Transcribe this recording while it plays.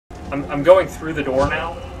I'm going through the door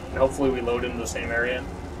now, and hopefully we load into the same area.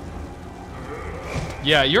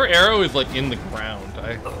 Yeah, your arrow is like in the ground.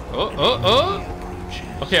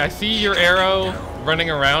 Okay, I see your arrow running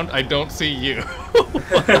around. I don't see you.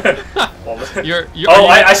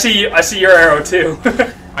 I see you. I see your arrow too.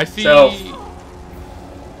 I see. So,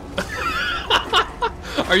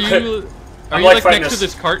 are you I'm like next to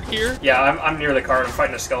this cart here? Yeah, I'm near the cart. I'm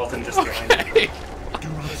fighting a skeleton just behind it.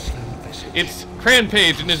 It's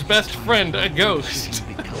Cranpage and his best friend, a ghost.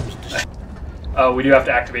 We do have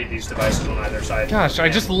to activate these devices on either side. Gosh, I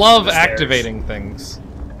just love activating things.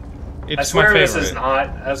 It's I swear my favorite. this is not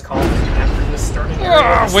as common after this starting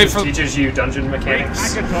area. This teaches you dungeon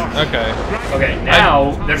mechanics. Okay. Okay,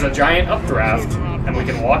 now there's a giant updraft, and we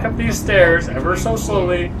can walk up these stairs ever so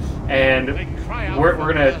slowly, and we're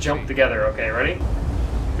gonna jump together. Okay, ready?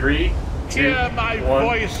 3, 2,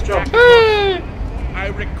 1, jump. I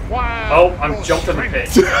require. Oh, I'm jumped in the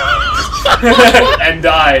pit and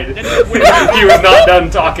died. He was not done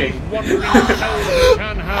talking.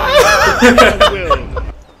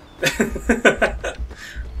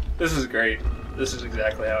 This is great. This is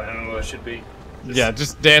exactly how MMO should be. Yeah,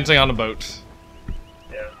 just dancing on a boat.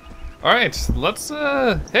 Yeah. Alright, let's,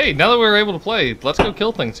 hey, now that we're able to play, let's go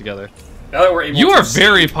kill things together. Now that we're able You to are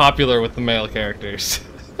very popular with the male characters.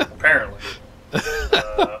 Apparently.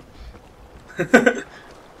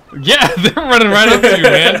 Yeah, they're running right up to you,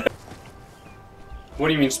 man. What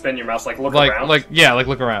do you mean spin your mouse? Like look around? Like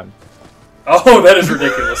look around. Oh, that is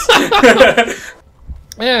ridiculous.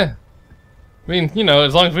 Yeah. I mean, you know,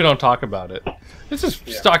 as long as we don't talk about it. This is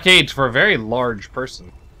stock age for a very large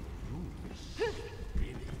person.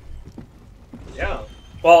 Yeah.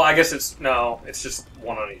 Well, I guess it's just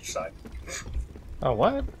one on each side. Oh,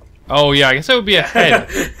 what? Oh, yeah, I guess that would be a head.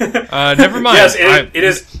 Never mind. Yes,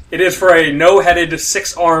 it is for a no-headed,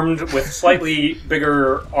 six-armed with slightly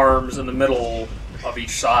bigger arms in the middle of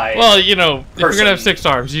each side. Well, you know, if you're gonna have 6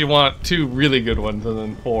 arms, you want 2 really good ones and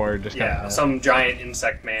then 4 just kinda some giant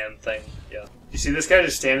insect man thing. Yeah. You see this guy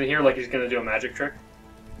just standing here like he's gonna do a magic trick?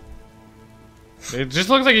 It just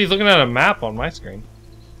looks like he's looking at a map on my screen.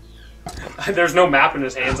 There's no map in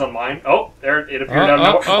his hands on mine. Oh, there it appeared out of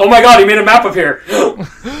nowhere. Oh my god, he made a map up here!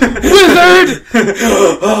 Wizard!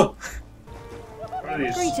 What are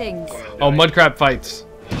these? Greetings. Oh, mudcrab fights.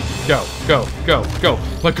 Go, go, go, go.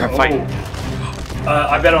 Mudcrab fight.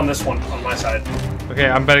 I bet on this one, on my side. Okay,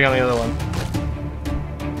 I'm betting on the other one.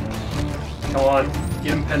 Come on,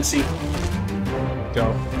 get him, Pensy.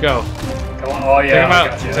 Go, go. Come on, oh yeah, Take him out. I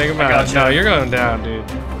got you. Take him out. No, you're going down, dude.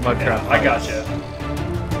 Mudcrab. I got you.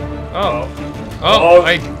 Oh,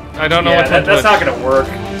 I don't know what to do. That's not gonna work.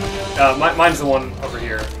 Mine's the one over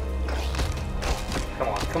here.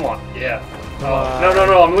 Come on, yeah.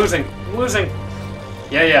 No, I'm losing.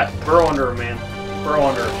 Yeah, burrow under him, man. Burrow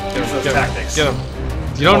under him. Use those tactics. Get him.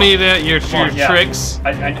 You don't need it. Your tricks.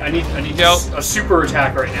 I need a super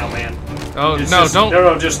attack right now, man. Oh, don't.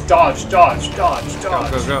 No, just dodge. Go. Come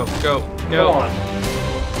on.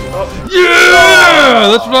 Oh. Yeah!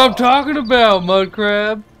 That's what I'm talking about,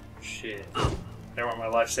 Mudcrab. Shit. There went my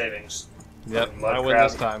life savings. Yep, I win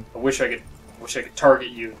this time. I wish I could target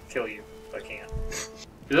you and kill you, but I can't.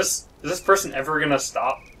 Is this person ever gonna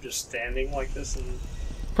stop just standing like this?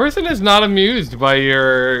 Person is not amused by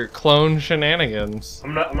your clone shenanigans.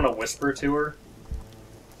 I'm gonna whisper to her.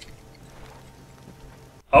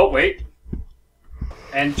 Oh wait.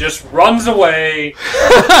 And just runs away.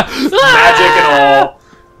 Magic and all.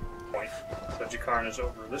 So Jakarn is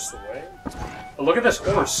over this way. Oh, look at this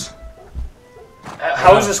horse.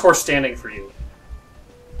 How is this horse standing for you?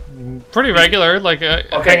 Pretty regular, like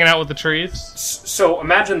hanging out with the trees. So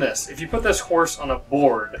imagine this: if you put this horse on a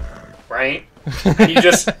board, right,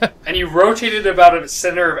 and you rotate it about a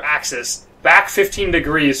center of axis back 15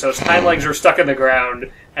 degrees, so its hind legs are stuck in the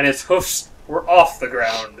ground and its hoofs were off the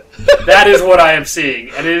ground. That is what I am seeing,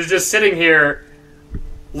 and it is just sitting here,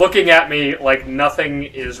 looking at me like nothing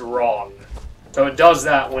is wrong. So it does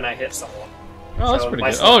that when I hit someone. Oh, that's pretty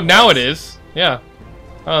good. Oh, now it is. Yeah.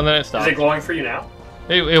 Oh, and then it stopped. Is it glowing for you now?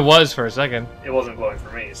 It was for a second. It wasn't glowing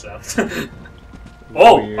for me, so.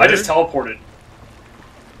 Oh, weird. I just teleported.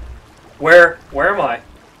 Where am I?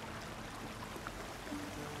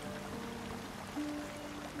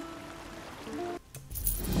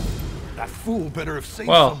 That fool better have saved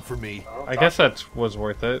some for me. I guess that was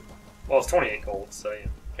worth it. Well, it's 28 gold, so you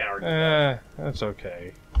can't argue that. That's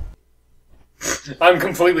okay. I'm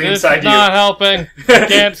completely inside you. It's not helping. I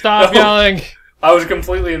can't stop yelling. I was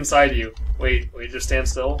completely inside you. Wait, just stand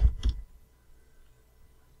still.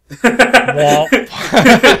 You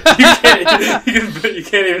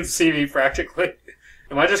can't even see me practically.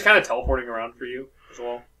 Am I just kind of teleporting around for you as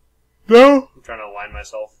well? No. I'm trying to align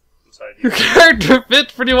myself inside you. Your character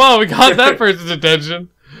fits pretty well. We got that person's attention.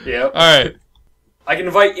 Yep. Alright. I can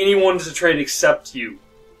invite anyone to trade except you.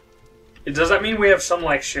 Does that mean we have some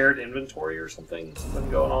like shared inventory or something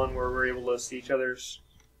going on where we're able to see each other's?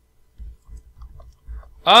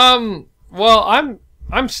 Well,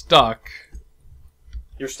 I'm stuck.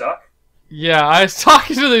 You're stuck? Yeah, I was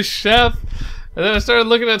talking to the chef, and then I started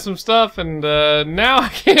looking at some stuff, and now I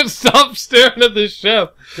can't stop staring at the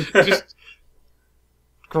chef. Just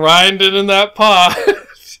grinding in that pot.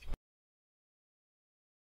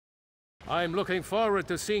 I'm looking forward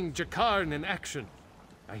to seeing Jakarn in action.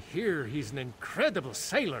 I hear he's an incredible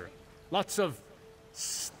sailor. Lots of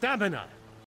stamina.